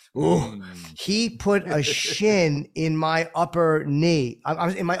weight. Ooh, he put a shin in my upper knee. I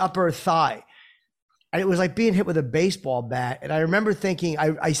was in my upper thigh. And it was like being hit with a baseball bat. And I remember thinking,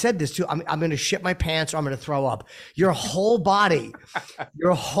 I said this too, I'm going to shit my pants or I'm going to throw up. Your whole body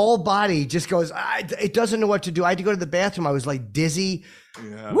just goes, it doesn't know what to do. I had to go to the bathroom. I was like dizzy.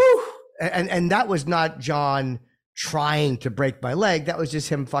 Yeah. Woo! And that was not John trying to break my leg. That was just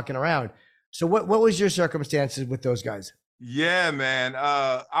him fucking around. So what was your circumstances with those guys? Yeah, man.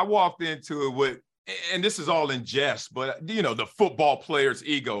 I walked into it with, and this is all in jest, but the football player's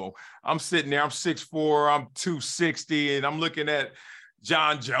ego. I'm sitting there, I'm 6'4", I'm 260, and I'm looking at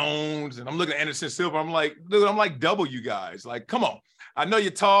John Jones, and I'm looking at Anderson Silva. I'm like, dude, I'm like double you guys. Like, come on. I know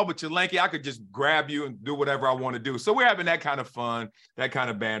you're tall, but you're lanky. I could just grab you and do whatever I want to do. So we're having that kind of fun, that kind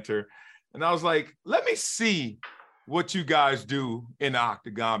of banter. And I was like, let me see what you guys do in the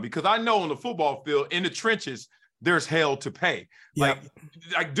octagon, because I know on the football field, in the trenches, there's hell to pay. Yep.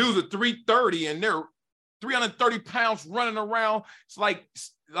 Like dudes at 330 and they're 330 pounds running around. It's like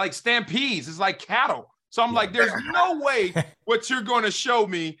stampedes. It's like cattle. So I'm like, there's no way what you're going to show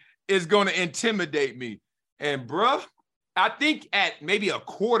me is going to intimidate me. And bruh, I think at maybe a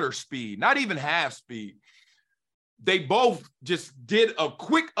quarter speed, not even half speed, they both just did a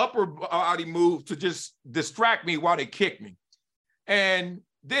quick upper body move to just distract me while they kicked me. And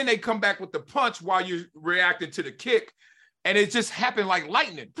then they come back with the punch while you're reacting to the kick. And it just happened like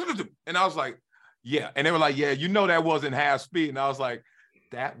lightning. And I was like, yeah. And they were like, yeah, you know that wasn't half speed. And I was like,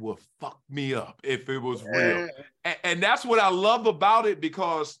 that would fuck me up if it was real. And that's what I love about it,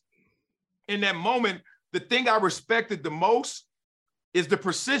 because in that moment, the thing I respected the most is the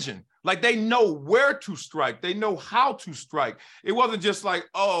precision. Like, they know where to strike. They know how to strike. It wasn't just like,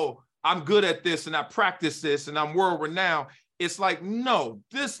 oh, I'm good at this and I practice this and I'm world renowned. It's like, no,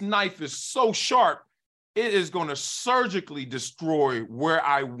 this knife is so sharp, it is going to surgically destroy where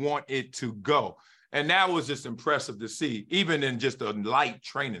I want it to go. And that was just impressive to see, even in just a light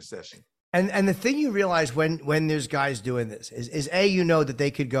training session. And the thing you realize when there's guys doing this is A, you know that they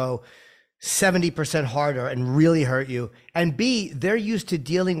could go 70% harder and really hurt you. And B, they're used to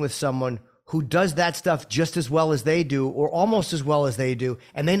dealing with someone who does that stuff just as well as they do, or almost as well as they do.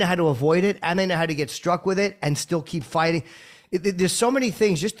 And they know how to avoid it, and they know how to get struck with it and still keep fighting. There's so many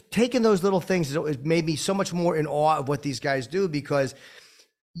things. Just taking those little things made me so much more in awe of what these guys do, because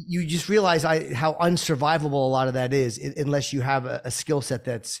you just realize how unsurvivable a lot of that is unless you have a skill set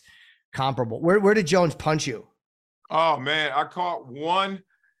that's comparable. Where did Jones punch you? Oh, man, I caught one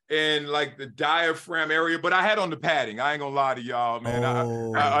in like the diaphragm area, but I had on the padding. I ain't gonna lie to y'all, man.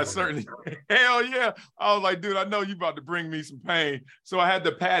 I certainly, hell yeah. I was like, dude, I know you about to bring me some pain. So I had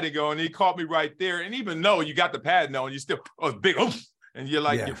the padding on, and he caught me right there. And even though you got the padding on, you still, it's big, and you're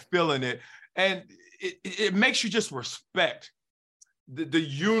like, you're feeling it. And it makes you just respect the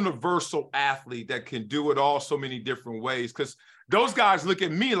universal athlete that can do it all so many different ways. Because those guys look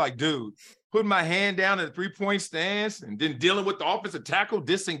at me like, dude, putting my hand down in a three-point stance and then dealing with the offensive tackle,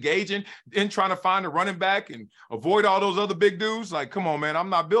 disengaging, and trying to find a running back and avoid all those other big dudes. Like, come on, man, I'm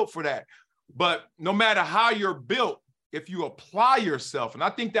not built for that. But no matter how you're built, if you apply yourself, and I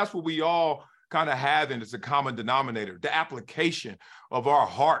think that's what we all kind of have, and it's a common denominator, the application of our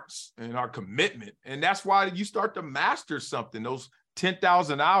hearts and our commitment. And that's why you start to master something, those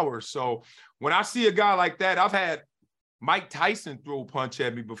 10,000 hours. So when I see a guy like that, I've had Mike Tyson throw a punch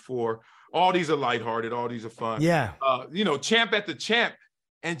at me before. All these are lighthearted. All these are fun. Yeah. Champ at the champ.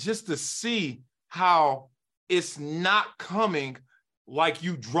 And just to see how it's not coming like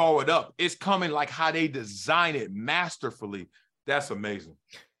you draw it up. It's coming like how they design it masterfully. That's amazing.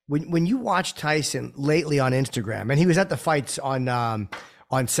 When you watch Tyson lately on Instagram, and he was at the fights on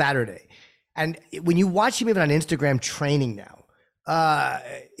Saturday, and when you watch him even on Instagram training now,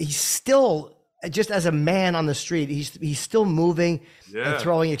 he's still, just as a man on the street, he's still moving and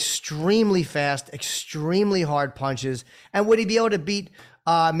throwing extremely fast, extremely hard punches. And would he be able to beat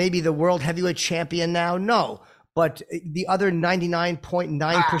maybe the world heavyweight champion now? No. But the other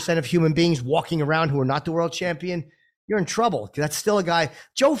 99.9% of human beings walking around who are not the world champion, you're in trouble. That's still a guy.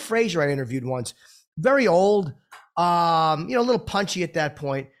 Joe Frazier I interviewed once, very old, a little punchy at that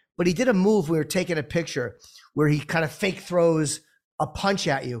point, but he did a move. We were taking a picture where he kind of fake throws a punch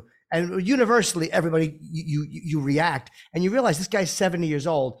at you. And universally, everybody, you react, and you realize this guy's 70 years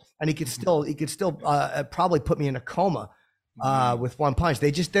old, and he could still probably put me in a coma with one punch.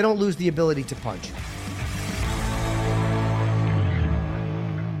 They don't lose the ability to punch.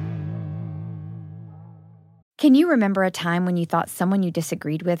 Can you remember a time when you thought someone you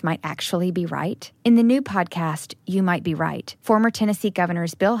disagreed with might actually be right? In the new podcast, You Might Be Right, former Tennessee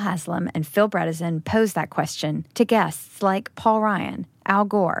governors Bill Haslam and Phil Bredesen pose that question to guests like Paul Ryan, Al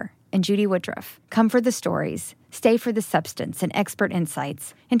Gore, and Judy Woodruff. Come for the stories, stay for the substance and expert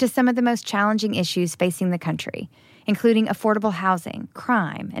insights into some of the most challenging issues facing the country, including affordable housing,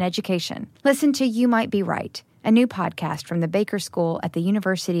 crime, and education. Listen to You Might Be Right, a new podcast from the Baker School at the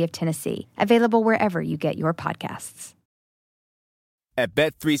University of Tennessee, available wherever you get your podcasts. At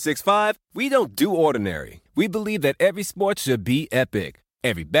Bet365, we don't do ordinary. We believe that every sport should be epic.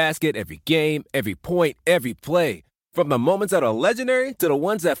 Every basket, every game, every point, every play. From the moments that are legendary to the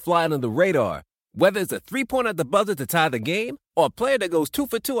ones that fly under the radar. Whether it's a three-pointer at the buzzer to tie the game or a player that goes 2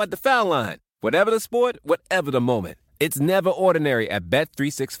 for 2 at the foul line. Whatever the sport, whatever the moment. It's never ordinary at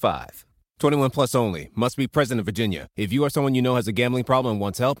Bet365. 21 plus only. Must be present in Virginia. If you or someone you know has a gambling problem and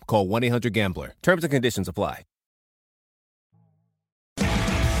wants help, call 1-800-GAMBLER. Terms and conditions apply.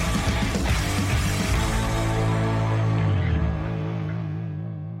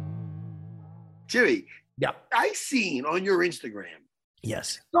 Jimmy. Yeah. I seen on your Instagram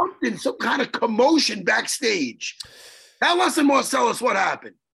Yes. some kind of commotion backstage. Tell us and Marcellus what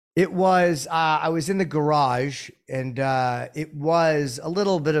happened. It was, I was in the garage, and it was a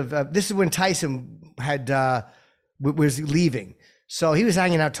little bit of, this is when Tyson was leaving. So he was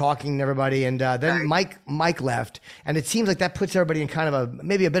hanging out talking to everybody, and then Mike left, and it seems like that puts everybody in kind of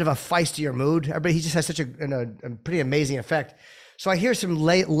maybe a bit of a feistier mood. Everybody, he just has such a pretty amazing effect. So I hear some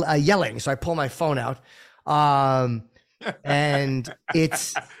yelling, so I pull my phone out, and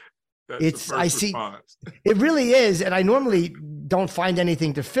it's I see response. It really is, and I normally don't find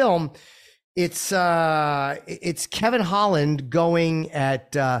anything to film. It's Kevin Holland going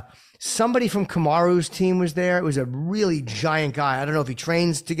at. Somebody from Kamaru's team was there. It was a really giant guy. I don't know if he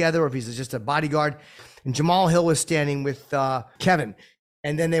trains together or if he's just a bodyguard. And Jamal Hill was standing with Kevin.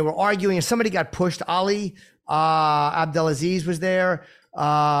 And then they were arguing, and somebody got pushed. Ali Abdelaziz was there.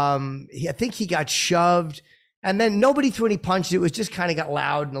 I think he got shoved. And then nobody threw any punches. It was just kind of got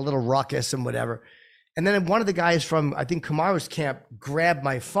loud and a little ruckus and whatever. And then one of the guys from, I think, Kamaru's camp grabbed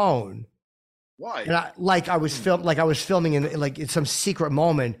my phone. Why? And I was filming in some secret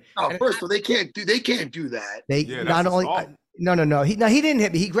moment. Oh, first of all, they can't do that. They not only no. He didn't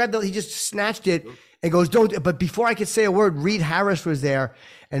hit me. He just snatched it and goes, "Don't." But before I could say a word, Reed Harris was there,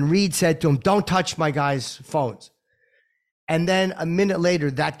 and Reed said to him, "Don't touch my guys' phones." And then a minute later,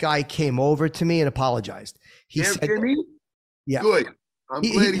 that guy came over to me and apologized. He said, Jimmy? "Yeah, good." I'm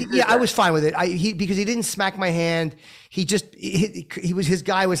glad he did that. I was fine with it. Because he didn't smack my hand. His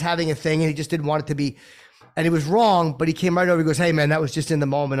guy was having a thing, and he just didn't want it to be, and it was wrong. But he came right over. He goes, "Hey man, that was just in the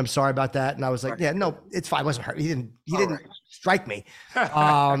moment. I'm sorry about that." And I was like, "Yeah, no, it's fine. I wasn't hurt. He didn't strike me."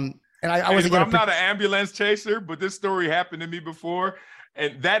 And I wasn't. I'm not an ambulance chaser, but this story happened to me before,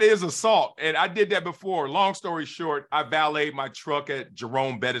 and that is assault. And I did that before. Long story short, I valeted my truck at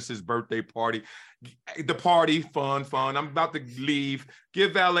Jerome Bettis's birthday party. The party, fun. I'm about to leave,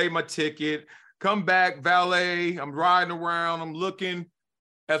 give valet my ticket, come back, valet. I'm riding around, I'm looking.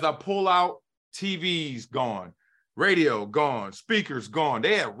 As I pull out, TV's gone, radio gone, speakers gone.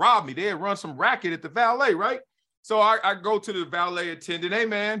 They had robbed me. They had run some racket at the valet, right? So I go to the valet attendant. "Hey,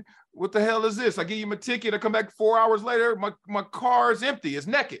 man, what the hell is this? I give you my ticket. I come back 4 hours later. My car is empty. It's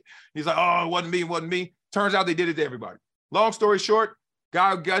naked." He's like, "Oh, it wasn't me. Turns out they did it to everybody." Long story short,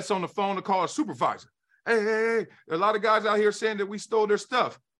 guy gets on the phone to call a supervisor. Hey, a lot of guys out here saying that we stole their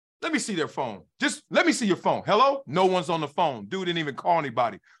stuff. Let me see their phone. Just let me see your phone. Hello? No one's on the phone. Dude didn't even call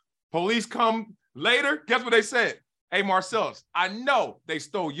anybody. Police come later. Guess what they said? "Hey, Marcellus, I know they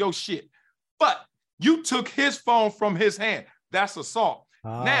stole your shit, but you took his phone from his hand. That's assault.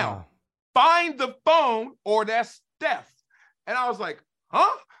 Now, find the phone or that's theft." And I was like,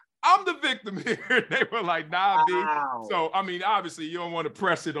 huh? I'm the victim here. They were like, "Nah, B." So, I mean, obviously, you don't want to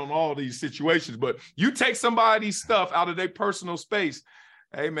press it on all these situations, but you take somebody's stuff out of their personal space.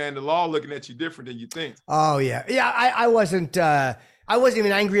 Hey, man, the law looking at you different than you think. Oh, yeah. Yeah, I wasn't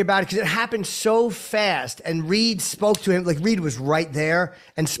even angry about it because it happened so fast. And Reed spoke to him. Like, Reed was right there.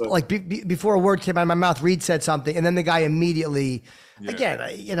 And before a word came out of my mouth, Reed said something. And then the guy immediately, again,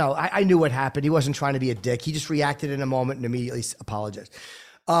 I knew what happened. He wasn't trying to be a dick. He just reacted in a moment and immediately apologized.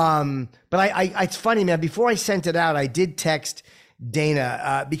 But it's funny, man. Before I sent it out, I did text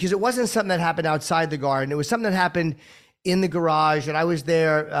Dana because it wasn't something that happened outside the garden. It was something that happened in the garage, and I was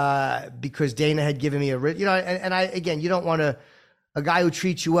there because Dana had given me and I, again, you don't want to, a guy who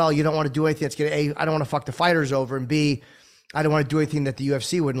treats you well, you don't want to do anything that's going to, I don't want to fuck the fighters over, and B, I don't want to do anything that the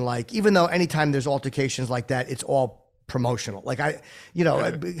UFC wouldn't like, even though anytime there's altercations like that, it's all promotional. Like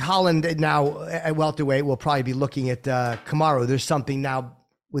Holland now at welterweight will probably be looking at Kamaru. There's something now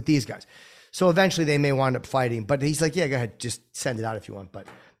with these guys. So eventually they may wind up fighting, but he's like, "Yeah, go ahead. Just send it out if you want." But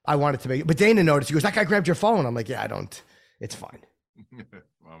I wanted to make it. But Dana noticed. He goes, "That guy grabbed your phone." I'm like, "Yeah, I don't. It's fine."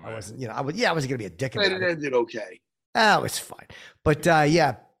 Well, I wasn't, I wasn't going to be a dick about it. It ended okay. Oh, it's fine. But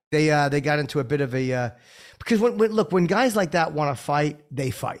they got into a bit of a, because when guys like that want to fight, they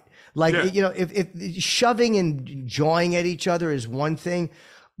fight. Like, if shoving and jawing at each other is one thing,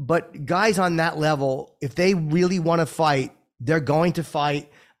 but guys on that level, if they really want to fight, they're going to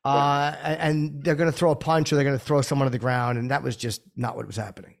fight. And they're going to throw a punch or they're going to throw someone to the ground. And that was just not what was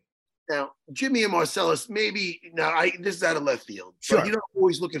happening. Now, Jimmy and Marcellus, maybe this is out of left field. Sure. But you're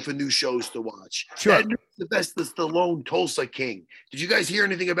always looking for new shows to watch. Sure. The best is the Stallone Tulsa King. Did you guys hear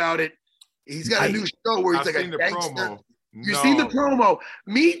anything about it? He's got a new show where he's like a gangster. Promo. You've seen the promo.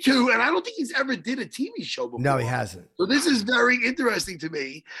 Me too. And I don't think he's ever did a TV show before. No, he hasn't. So this is very interesting to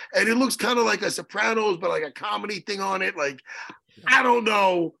me. And it looks kind of like a Sopranos, but like a comedy thing on it. Like, I don't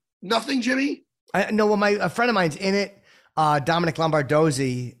know. Nothing, Jimmy? No, well, a friend of mine's in it. Dominic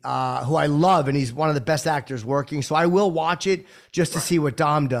Lombardozzi, who I love, and he's one of the best actors working. So I will watch it just to see what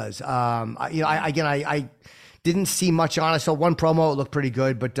Dom does. I didn't see much on it. So one promo, it looked pretty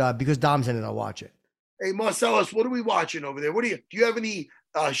good, but because Dom's in it, I'll watch it. Hey, Marcellus, what are we watching over there? Do you have any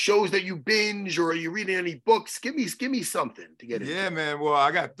shows that you binge, or are you reading any books? Give me something to get into. Yeah, man. Well,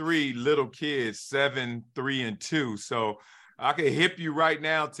 I got 3 little kids, 7, 3, and 2. So I can hip you right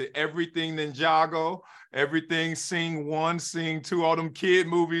now to everything Ninjago, everything Sing 1, Sing 2, all them kid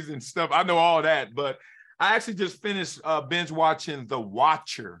movies and stuff. I know all that, but I actually just finished binge watching The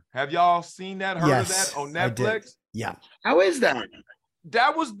Watcher. Have y'all seen that? Heard of that on Netflix? Yeah. How is that?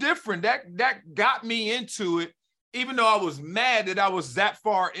 That was different. That got me into it, even though I was mad that I was that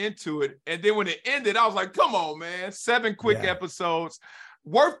far into it. And then when it ended, I was like, come on, man. 7 quick episodes.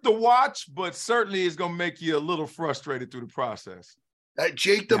 Worth the watch, but certainly it's going to make you a little frustrated through the process.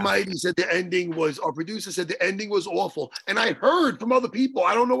 Jake the Mighty said the ending was, our producer said the ending was awful. And I heard from other people,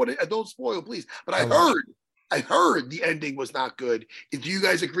 I don't know don't spoil, please, but I heard the ending was not good. Do you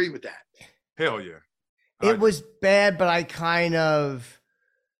guys agree with that? Hell yeah. It was bad, but I kind of,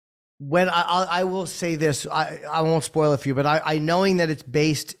 I will say this, I won't spoil it for you, but I knowing that it's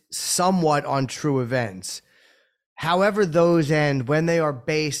based somewhat on true events. However those end, when they are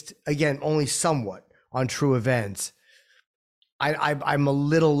based, again, only somewhat on true events, I'm a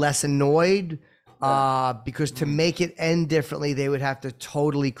little less annoyed because to make it end differently, they would have to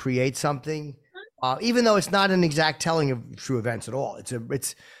totally create something, even though it's not an exact telling of true events at all.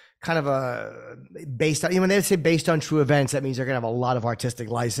 It's kind of a based on, when they say based on true events, that means they're going to have a lot of artistic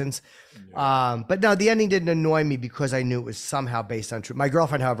license. But no, the ending didn't annoy me because I knew it was somehow based on true. My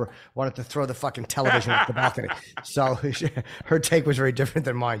girlfriend, however, wanted to throw the fucking television at the balcony. So her take was very different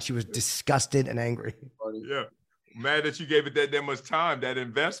than mine. She was disgusted and angry. Yeah. Mad that you gave it that much time, that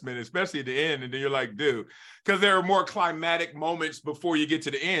investment, especially at the end. And then you're like, dude, because there are more climatic moments before you get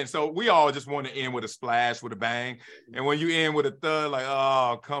to the end. So we all just want to end with a splash, with a bang. And when you end with a thud, like,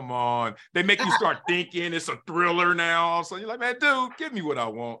 oh, come on. They make you start thinking it's a thriller now. So you're like, man, dude, give me what I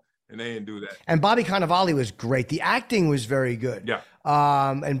want. And they didn't do that. And Bobby Cannavale was great. The acting was very good. Yeah.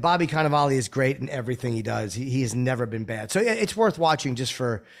 And Bobby Cannavale is great in everything he does. He has never been bad. So it's worth watching just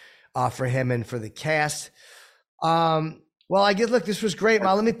for him and for the cast. Well, I guess, look, this was great.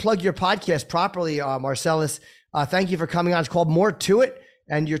 Well, let me plug your podcast properly, Marcellus. Thank you for coming on. It's called More to It.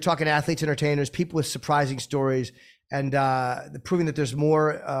 And you're talking to athletes, entertainers, people with surprising stories, and proving that there's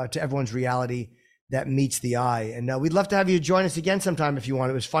more to everyone's reality that meets the eye. And we'd love to have you join us again sometime if you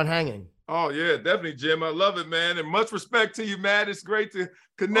want. It was fun hanging. Oh, yeah, definitely, Jim. I love it, man. And much respect to you, Matt. It's great to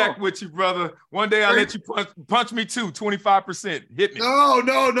connect with you, brother. One day I'll let you punch me too, 25%. Hit me.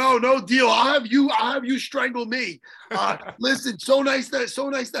 No deal. I'll have you strangle me. Listen, so nice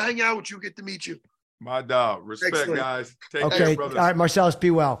to hang out with you, get to meet you. My dog. Respect, excellent. Guys. Take care, brother. All right, Marcellus,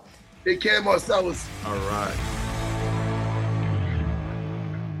 be well. Take care, Marcellus. All right.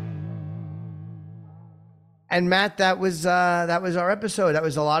 And Matt, that was our episode. That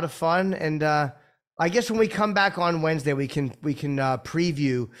was a lot of fun. And I guess when we come back on Wednesday, we can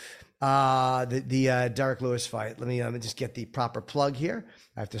preview the Derek Lewis fight. Let me just get the proper plug here.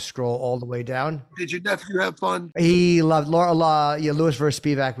 I have to scroll all the way down. Did your nephew have fun? He loved Lewis versus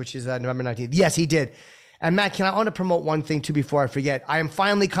Spivak, which is November 19th. Yes, he did. And Matt, I want to promote one thing too before I forget. I am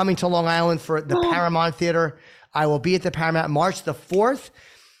finally coming to Long Island for the Paramount Theater. I will be at the Paramount March the 4th.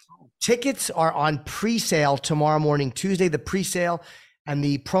 Tickets are on pre-sale tomorrow morning, Tuesday, the pre-sale, and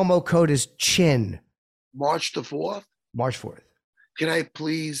the promo code is CHIN. March the 4th? March 4th. Can I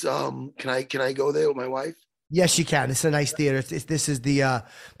please, can I go there with my wife? Yes, you can. It's a nice theater. This is the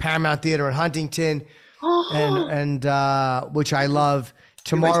Paramount Theater in Huntington, and which I love.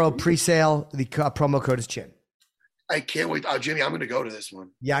 Tomorrow, pre-sale, the promo code is CHIN. I can't wait. Jimmy, I'm going to go to this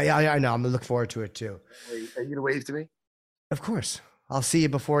one. Yeah, I know. I'm going to look forward to it too. Are you going to wave to me? Of course. I'll see you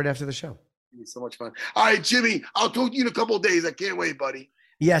before and after the show. It's so much fun. All right, Jimmy, I'll talk to you in a couple of days. I can't wait, buddy.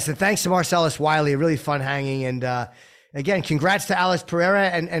 Yes, and thanks to Marcellus Wiley. Really fun hanging. And again, congrats to Alex Pereira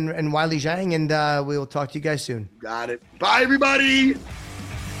and Wiley Zhang. And we will talk to you guys soon. Got it. Bye, everybody.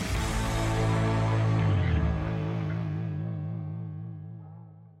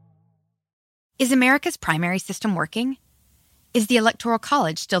 Is America's primary system working? Is the Electoral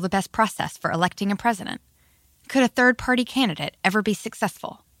College still the best process for electing a president? Could a third-party candidate ever be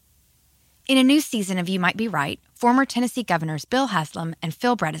successful? In a new season of You Might Be Right, former Tennessee governors Bill Haslam and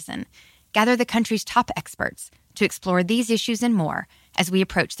Phil Bredesen gather the country's top experts to explore these issues and more as we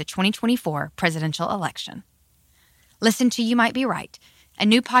approach the 2024 presidential election. Listen to You Might Be Right, a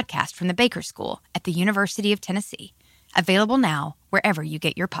new podcast from the Baker School at the University of Tennessee, available now wherever you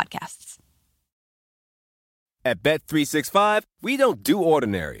get your podcasts. At Bet365, we don't do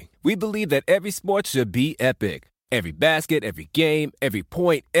ordinary. We believe that every sport should be epic. Every basket, every game, every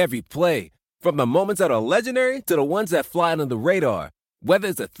point, every play. From the moments that are legendary to the ones that fly under the radar. Whether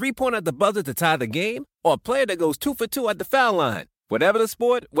it's a three-pointer at the buzzer to tie the game or a player that goes 2 for 2 at the foul line. Whatever the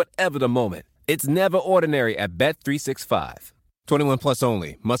sport, whatever the moment. It's never ordinary at Bet365. 21 plus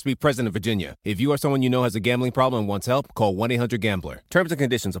only. Must be present in Virginia. If you or someone you know has a gambling problem and wants help, call 1-800-GAMBLER. Terms and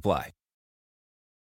conditions apply.